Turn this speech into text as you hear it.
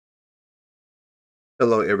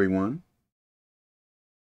Hello, everyone.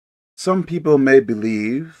 Some people may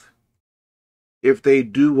believe if they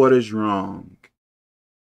do what is wrong,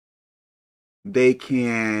 they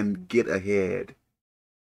can get ahead,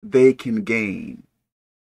 they can gain.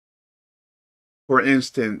 For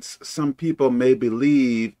instance, some people may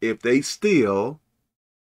believe if they steal,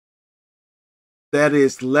 that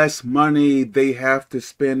is less money they have to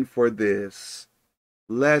spend for this,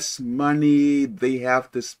 less money they have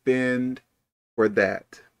to spend for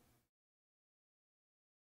that.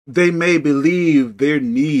 They may believe their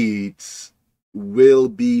needs will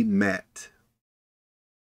be met.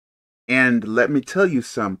 And let me tell you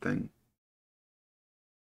something.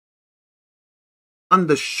 On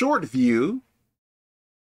the short view,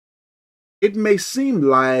 it may seem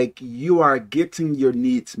like you are getting your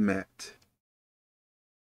needs met.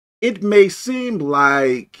 It may seem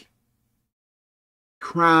like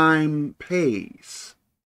crime pays.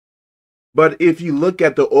 But if you look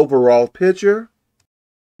at the overall picture,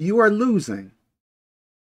 you are losing.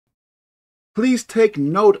 Please take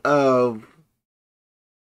note of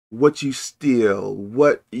what you steal,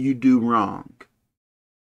 what you do wrong.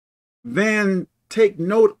 Then take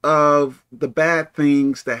note of the bad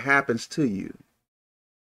things that happens to you.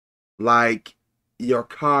 Like your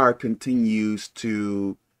car continues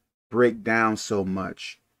to break down so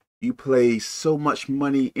much. You place so much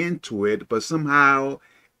money into it, but somehow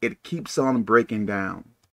it keeps on breaking down.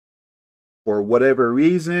 For whatever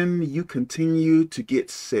reason, you continue to get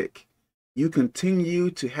sick. You continue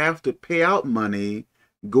to have to pay out money,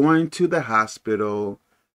 going to the hospital,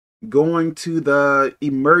 going to the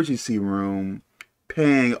emergency room,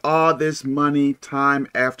 paying all this money time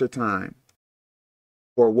after time.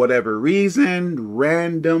 For whatever reason,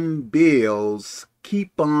 random bills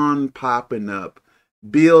keep on popping up.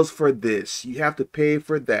 Bills for this, you have to pay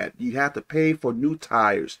for that. You have to pay for new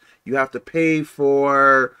tires. You have to pay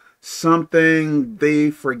for something they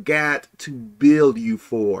forgot to bill you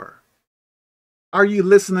for. Are you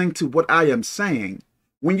listening to what I am saying?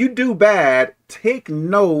 When you do bad, take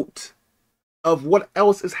note of what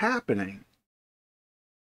else is happening.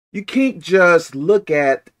 You can't just look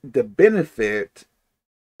at the benefit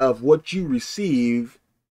of what you receive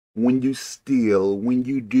when you steal, when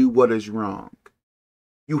you do what is wrong.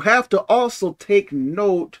 You have to also take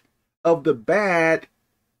note of the bad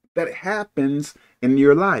that happens in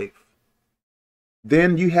your life.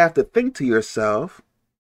 Then you have to think to yourself,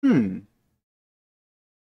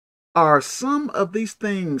 are some of these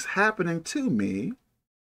things happening to me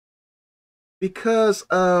because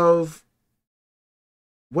of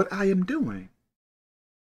what I am doing?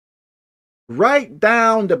 Write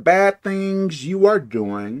down the bad things you are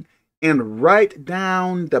doing and write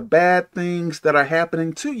down the bad things that are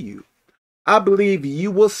happening to you. I believe you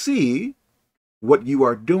will see what you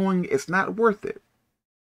are doing is not worth it.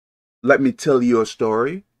 Let me tell you a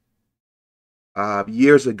story.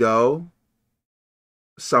 Years ago,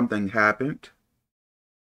 something happened.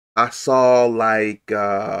 I saw like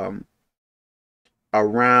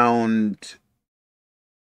around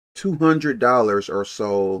 $200 or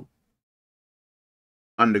so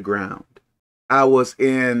underground. I was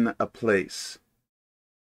in a place.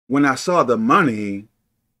 When I saw the money,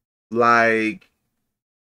 like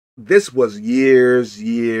this was years,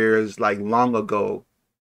 like long ago.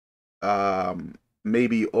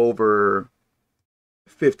 Maybe over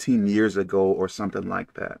 15 years ago or something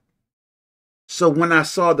like that. So when I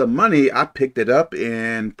saw the money, I picked it up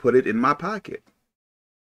and put it in my pocket.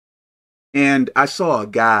 And I saw a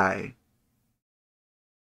guy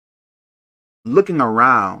looking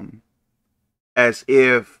around as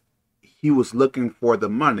if he was looking for the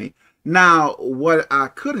money. Now, what I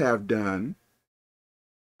could have done,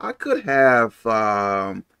 I could have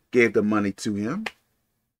gave the money to him,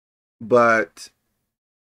 but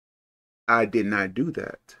I did not do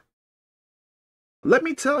that. Let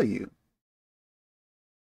me tell you,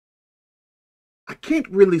 I can't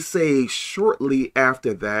really say shortly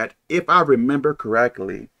after that, if I remember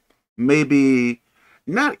correctly, maybe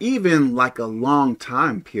not even like a long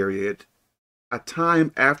time period, a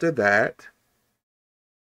time after that,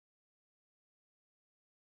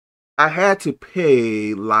 I had to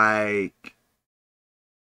pay like,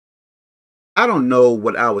 I don't know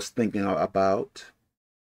what I was thinking about.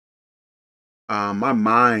 My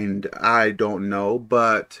mind, I don't know,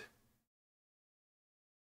 but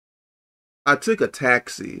I took a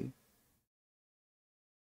taxi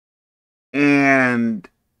and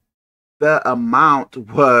the amount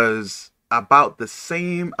was about the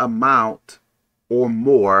same amount or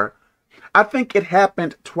more. I think it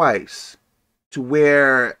happened twice to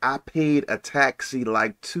where I paid a taxi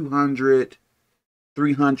like $200,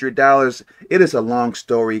 $300. It is a long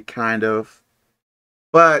story, kind of.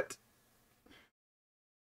 But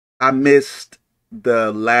I missed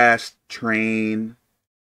the last train.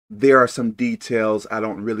 There are some details I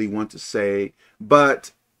don't really want to say,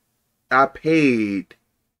 but I paid,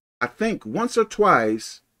 I think once or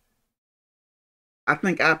twice, I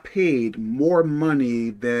think I paid more money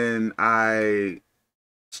than I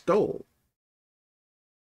stole.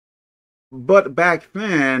 But back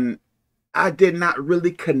then, I did not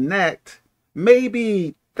really connect.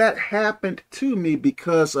 Maybe that happened to me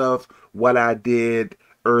because of what I did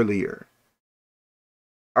earlier.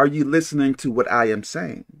 Are you listening to what I am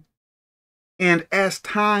saying? And as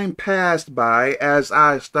time passed by, as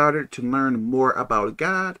I started to learn more about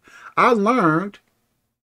God, I learned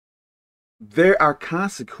there are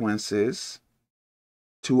consequences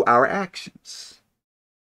to our actions.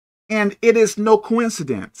 And it is no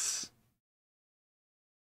coincidence.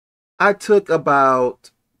 I took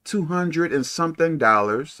about 200 and something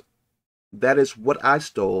dollars. That is what I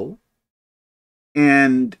stole.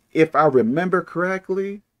 And if I remember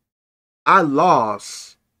correctly, I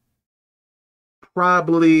lost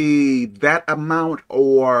probably that amount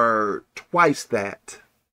or twice that.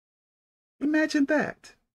 Imagine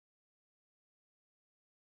that.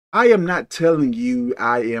 I am not telling you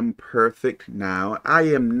I am perfect now. I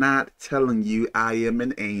am not telling you I am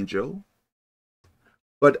an angel.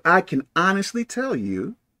 But I can honestly tell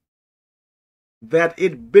you that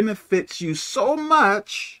it benefits you so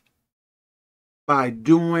much by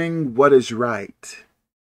doing what is right.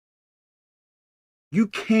 You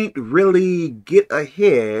can't really get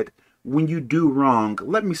ahead when you do wrong.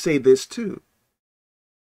 Let me say this too.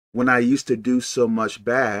 When I used to do so much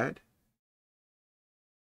bad,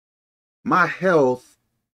 my health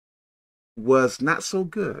was not so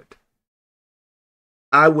good.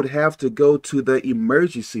 I would have to go to the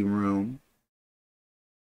emergency room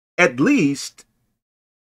at least,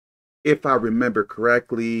 if I remember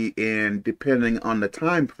correctly, and depending on the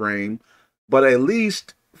time frame, but at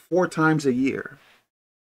least 4 times a year.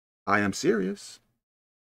 I am serious.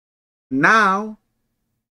 Now,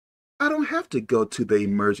 I don't have to go to the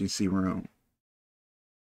emergency room.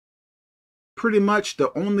 Pretty much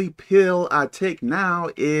the only pill I take now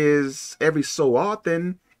is every so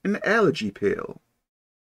often an allergy pill.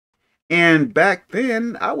 And back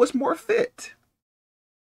then, I was more fit.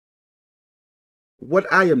 What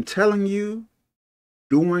I am telling you,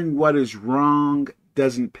 doing what is wrong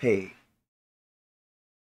doesn't pay.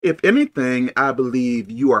 If anything, I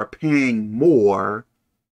believe you are paying more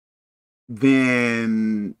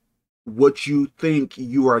than what you think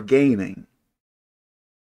you are gaining.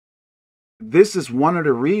 This is one of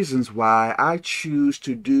the reasons why I choose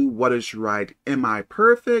to do what is right. Am I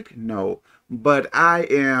perfect? No. But I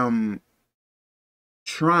am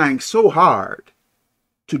trying so hard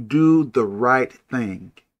to do the right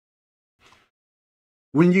thing.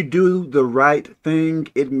 When you do the right thing,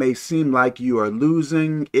 it may seem like you are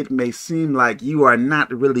losing. It may seem like you are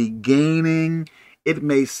not really gaining. It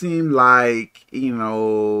may seem like,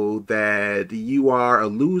 that you are a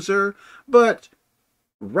loser. But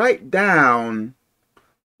write down,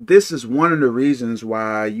 this is one of the reasons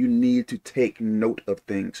why you need to take note of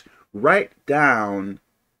things. Write down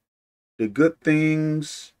the good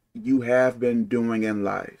things you have been doing in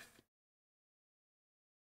life.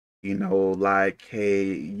 Like,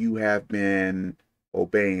 hey, you have been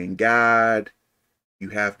obeying God. You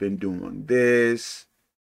have been doing this.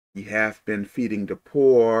 You have been feeding the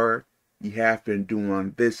poor. You have been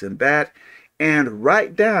doing this and that. And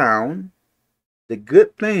write down the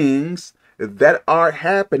good things that are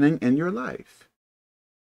happening in your life.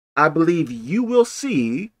 I believe you will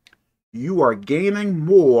see you are gaining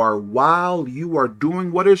more while you are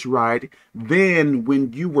doing what is right than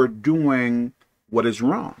when you were doing what is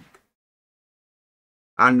wrong.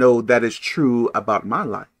 I know that is true about my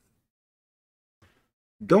life.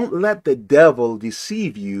 Don't let the devil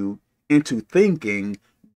deceive you into thinking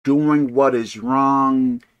doing what is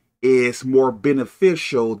wrong is more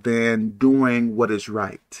beneficial than doing what is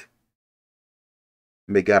right.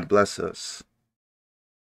 May God bless us.